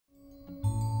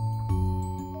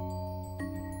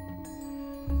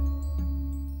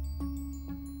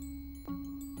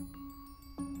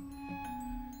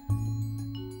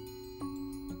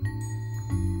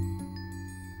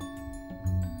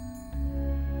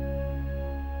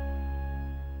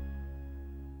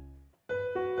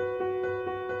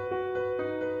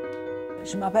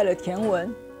Je m'appelle Tien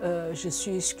Wen, je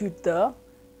suis sculpteur.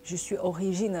 Je suis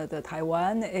originaire de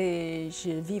Taïwan et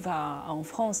je vis en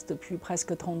France depuis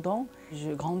presque 30 ans.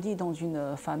 Je grandis dans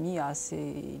une famille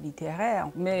assez littéraire,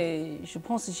 mais je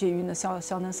pense que j'ai une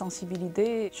certaine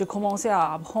sensibilité. Je commençais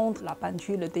à apprendre la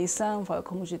peinture, le dessin, enfin,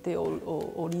 comme j'étais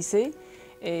au lycée.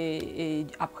 Et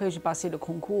après, j'ai passé le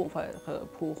concours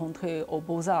pour rentrer aux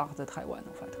Beaux-Arts de Taïwan.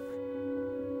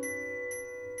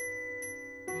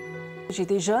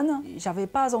 J'étais jeune, je n'avais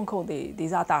pas encore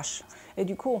des attaches. Et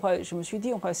du coup, je me suis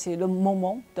dit, c'est le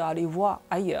moment d'aller voir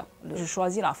ailleurs. Je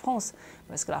choisis la France,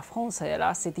 parce que la France, elle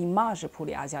a cette image pour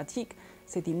les Asiatiques,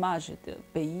 cette image de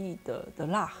pays de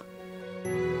l'art.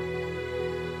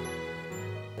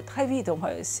 Très vite,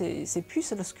 c'est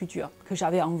plus la sculpture que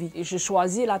j'avais envie. Et je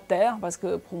choisis la terre parce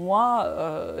que pour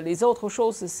moi, les autres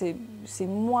choses, c'est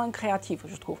moins créatif,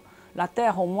 je trouve. La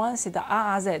terre, au moins, c'est de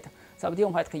A à Z. Ça veut dire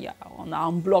qu'on a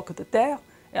un bloc de terre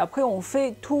et après on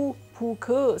fait tout pour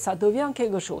que ça devienne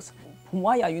quelque chose. Pour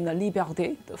moi, il y a une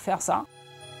liberté de faire ça.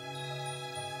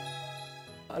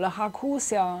 Le Rakun,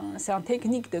 c'est une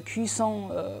technique de cuisson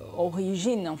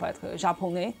origine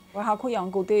japonais. Le Rakun, il y a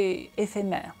un côté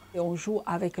éphémère. Et on joue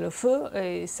avec le feu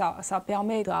et ça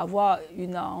permet d'avoir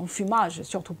un fumage,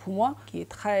 surtout pour moi, qui est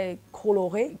très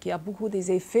coloré, qui a beaucoup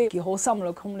des effets qui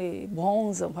ressemblent comme les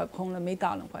bronzes, comme le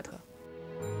métal.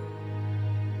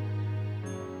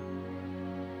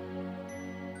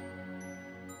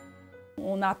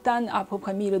 On atteint à peu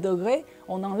près 1000 degrés,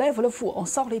 on enlève le four, on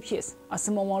sort les pièces. À ce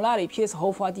moment-là, les pièces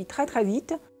refroidissent très très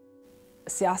vite.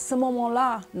 C'est à ce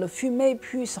moment-là que le fumée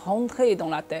puisse rentrer dans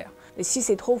la terre. Et si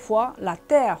c'est trop froid, la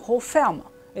terre referme.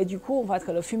 Et du coup,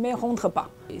 le fumée ne rentre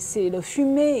pas. C'est le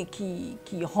fumée qui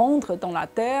rentre dans la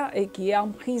terre et qui est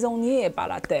emprisonné par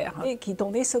la terre et qui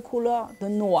donne cette couleur de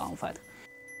noir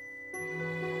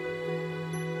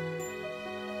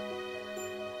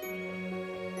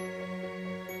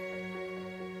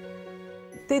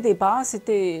Dès le départ,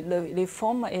 c'était les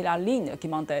formes et la ligne qui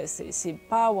m'intéressaient. C'est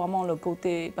pas vraiment le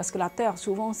côté, parce que la terre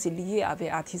souvent c'est lié avec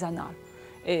l'artisanat.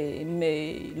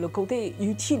 Mais le côté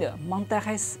utile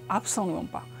m'intéresse absolument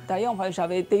pas. D'ailleurs,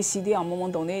 j'avais décidé à un moment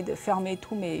donné de fermer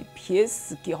toutes mes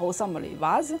pièces qui ressemblent aux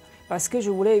vases, parce que je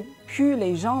voulais plus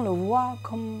les gens le voient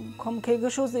comme quelque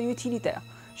chose d'utilitaire.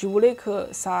 Je voulais que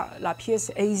la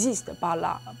pièce existe par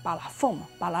la forme,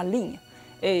 par la ligne.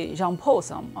 Et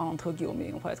j'impose, entre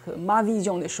guillemets, ma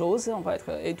vision des choses,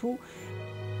 et tout.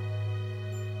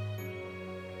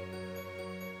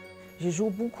 Je joue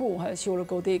beaucoup sur le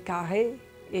côté carré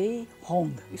et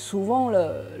rond. Souvent,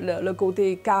 le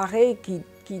côté carré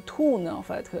qui tourne,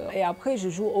 Et après, je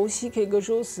joue aussi quelque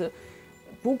chose,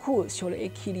 beaucoup sur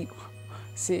l'équilibre.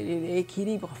 C'est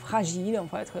l'équilibre fragile,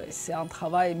 C'est un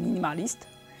travail minimaliste.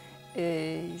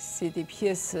 Et c'est des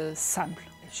pièces simples.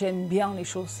 J'aime bien les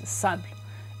choses simples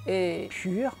et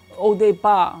pures. Au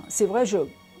départ, c'est vrai,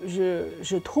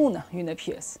 je tourne une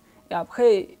pièce. Et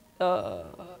après,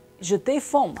 je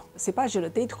déforme. C'est pas je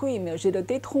le détruis, mais je le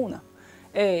détourne.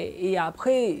 Et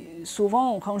après,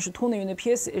 souvent, quand je tourne une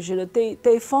pièce, je le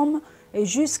déforme et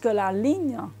jusque la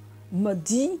ligne me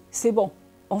dit c'est bon.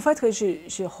 En fait,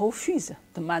 je refuse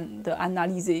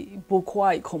d'analyser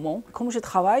pourquoi et comment. Comme je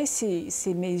travaille,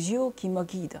 c'est mes yeux qui me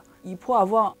guident. Il peut y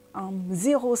avoir un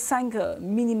 0,5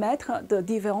 mm de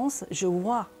différence, je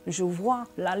vois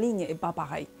la ligne n'est pas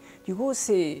pareille. Du coup,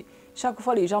 chaque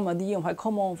fois les gens me disent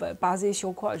comment on va baser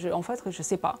sur quoi. Je ne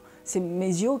sais pas. C'est mes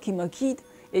yeux qui me guident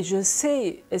et je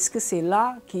sais est-ce que c'est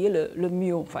là qui est le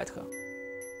mieux